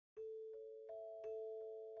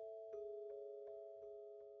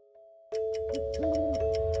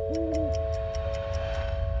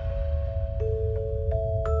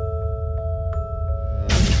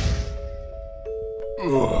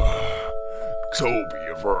Toby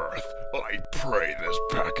of Earth, I pray this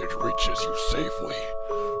package reaches you safely.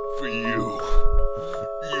 For you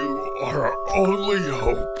are our only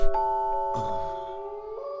hope.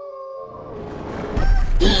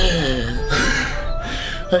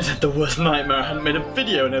 I just had the worst nightmare. I hadn't made a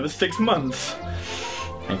video in over 6 months.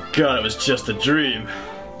 Thank God it was just a dream.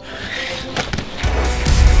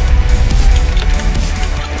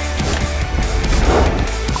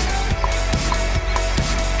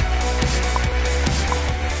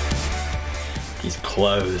 These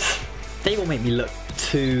clothes, they will make me look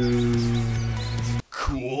too...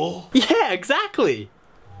 Cool? Yeah, exactly!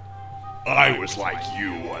 I was like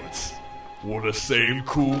you once. Wore the same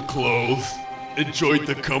cool clothes. Enjoyed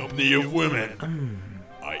the company of women.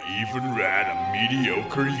 I even ran a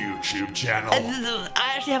mediocre YouTube channel.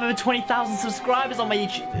 I actually have over 20,000 subscribers on my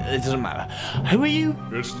YouTube. It doesn't matter. Who are you?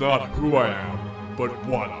 It's not who I am, but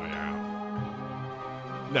what I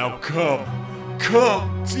am. Now come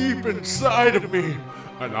deep inside of me,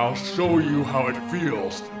 and I'll show you how it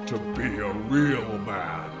feels to be a real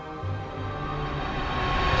man.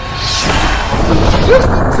 Just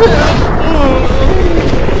a tip!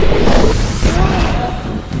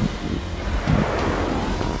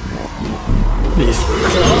 These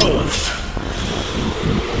clothes.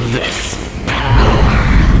 This power.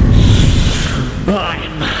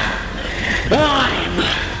 I'm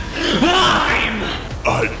A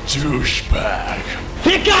douchebag.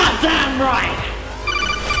 You're goddamn right!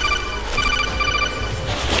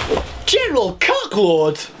 General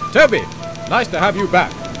Cocklord! Toby, nice to have you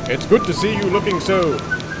back. It's good to see you looking so...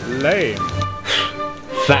 lame.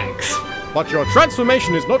 Thanks. But your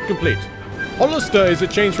transformation is not complete. Hollister is a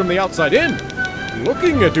change from the outside in.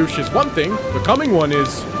 Looking a douche is one thing, becoming one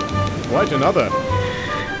is... quite another.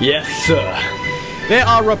 Yes, sir. There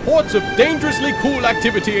are reports of dangerously cool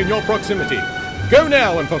activity in your proximity. Go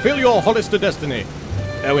now and fulfill your Hollister destiny.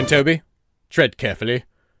 Oh, and Toby, tread carefully.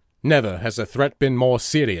 Never has a threat been more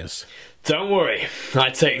serious. Don't worry, I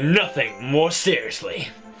take nothing more seriously.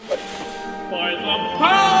 By the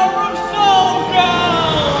power of Soul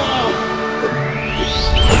God!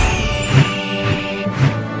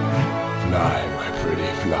 Fly, my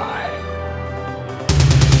pretty fly.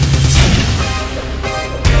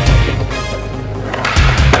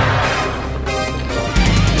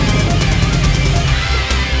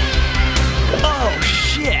 Oh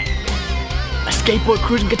shit! A skateboard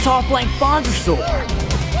cruising guitar playing Fonzosaur!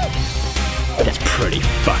 That's pretty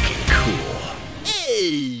fucking cool.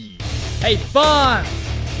 Hey! Hey, Fonz!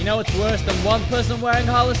 You know what's worse than one person wearing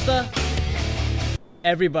Hollister?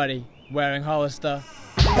 Everybody wearing Hollister.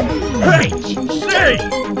 Hey! Say!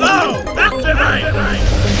 Oh! Activate!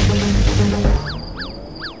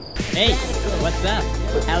 Hey, what's up?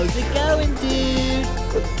 How's it going, dude?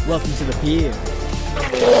 Welcome to the pier.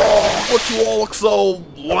 Oh, but you all look so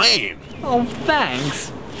lame. Oh,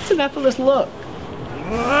 thanks. It's an effortless look.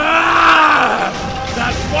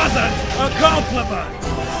 That wasn't a compliment!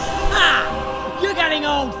 Ah! You're getting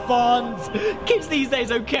old, Fonz! Kids these days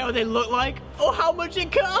don't care what they look like or how much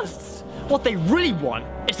it costs. What they really want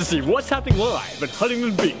is to see what's happening live at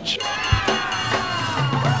Huntington Beach.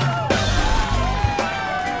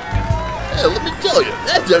 Hey, let me tell you,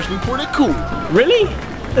 that's actually pretty cool. Really?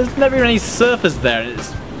 There's never any surfers there, and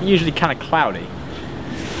it's usually kind of cloudy.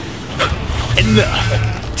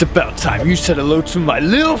 Enough! It's about time you said hello to my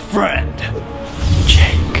little friend,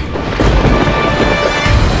 Jake.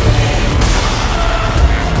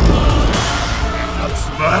 That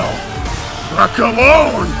smell! The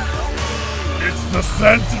cologne! It's the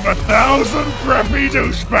scent of 1,000 preppy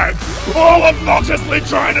douchebags, all obnoxiously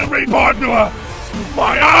trying to read Partner!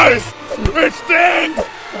 My eyes! It stings!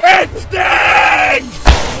 It stings!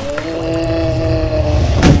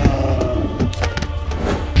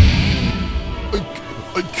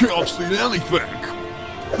 I can't see anything.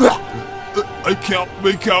 I can't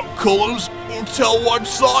make out colors or tell what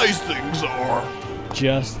size things are.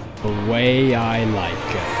 Just the way I like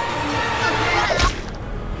it.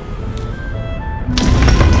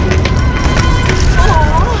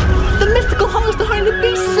 Aww! The mystical Hollister behind the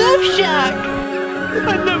beach surf shack!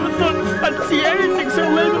 I never thought I'd see anything so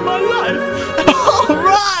lame in my life!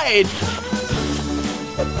 Alright!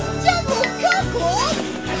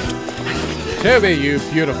 Toby, you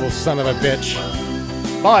beautiful son of a bitch.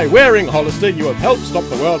 By wearing Hollister, you have helped stop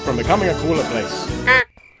the world from becoming a cooler place.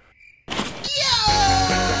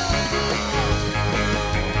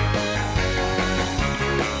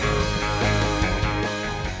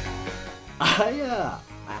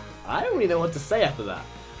 I don't really know what to say after that.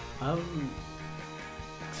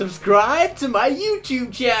 Subscribe to my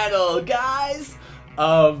YouTube channel, guys.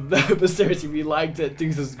 But seriously, if you liked it,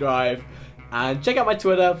 do subscribe. And check out my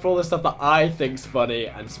Twitter for all the stuff that I think's funny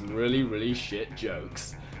and some really, really shit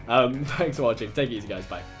jokes. Thanks for watching. Take it easy, guys.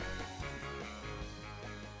 Bye.